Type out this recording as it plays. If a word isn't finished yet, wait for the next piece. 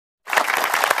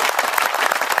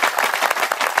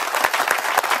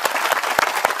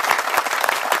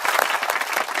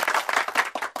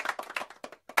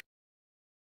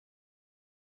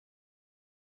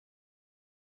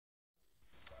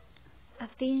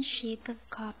thin sheet of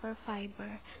copper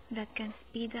fiber that can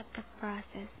speed up the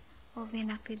process of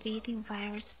inactivating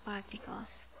virus particles,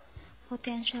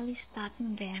 potentially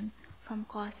stopping them from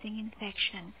causing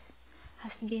infections,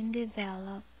 has been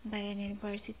developed by a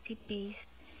university-based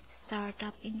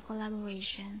startup in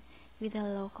collaboration with a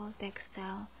local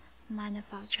textile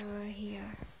manufacturer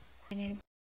here.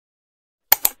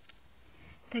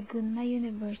 The Gunma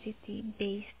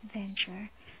University-based venture,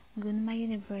 Gunma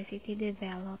University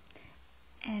developed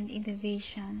an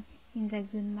innovation in the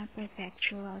Gunma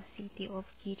prefectural city of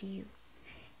Kiryu,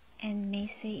 and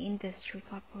Meisei Industry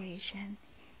Corporation,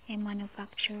 a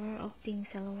manufacturer of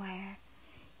tinsel wire,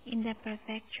 in the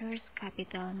prefecture's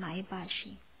capital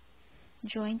Maebashi,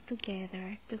 joined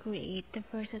together to create the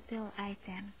versatile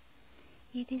item.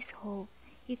 It is hoped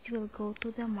it will go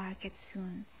to the market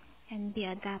soon and be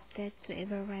adapted to a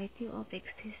variety of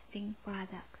existing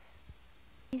products.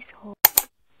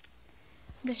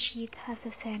 The sheet has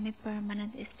a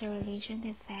semi-permanent sterilization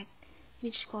effect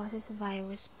which causes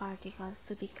virus particles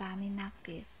to become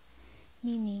inactive,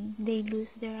 meaning they lose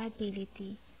their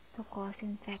ability to cause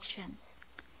infections,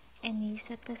 and is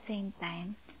at the same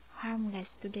time harmless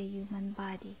to the human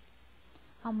body.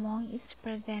 Among its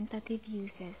preventative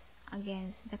uses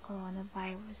against the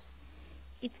coronavirus,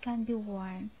 it can be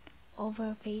worn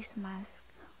over face masks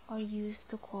or used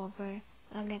to cover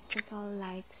electrical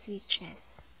light switches.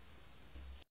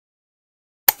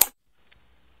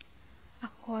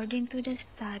 According to the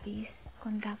studies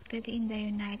conducted in the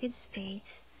United States,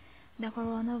 the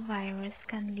coronavirus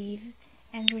can live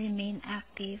and remain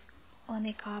active on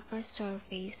a copper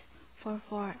surface for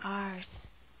 4 hours.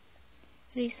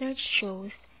 Research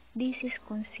shows this is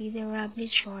considerably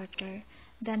shorter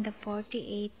than the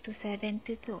 48 to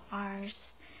 72 hours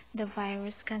the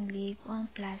virus can live on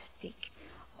plastic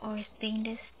or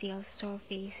stainless steel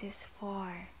surfaces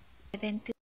for.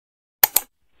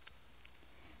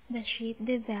 The sheet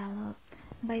developed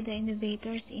by the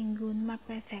innovators in Gunma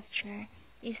Prefecture,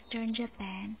 Eastern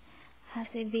Japan, has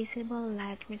a visible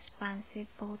light-responsive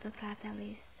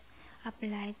photocatalyst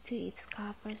applied to its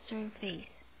copper surface.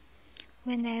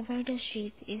 Whenever the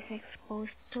sheet is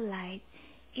exposed to light,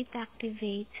 it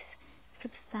activates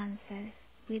substances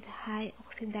with high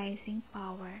oxidizing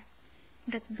power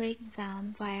that break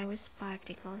down virus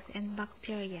particles and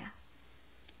bacteria.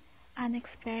 An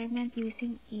experiment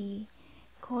using E.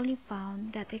 coli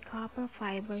found that a copper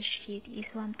fiber sheet is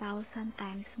 1,000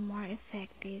 times more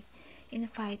effective in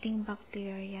fighting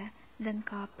bacteria than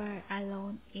copper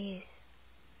alone is.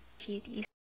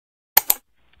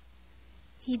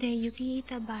 Hideyuki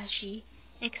Itabashi,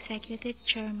 executive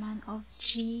chairman of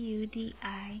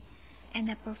GUDI and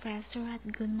a professor at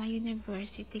Gunma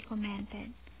University,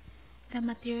 commented, "The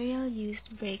material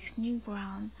used breaks new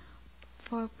ground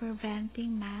for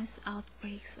preventing mass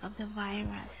outbreaks of the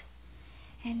virus,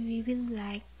 and we would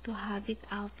like to have it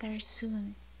out there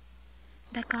soon."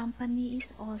 The company is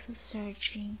also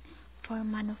searching for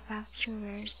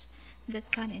manufacturers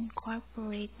that can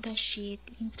incorporate the sheet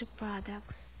into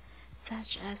products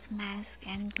such as masks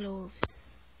and gloves.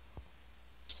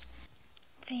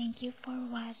 Thank you for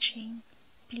watching.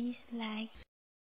 Please like,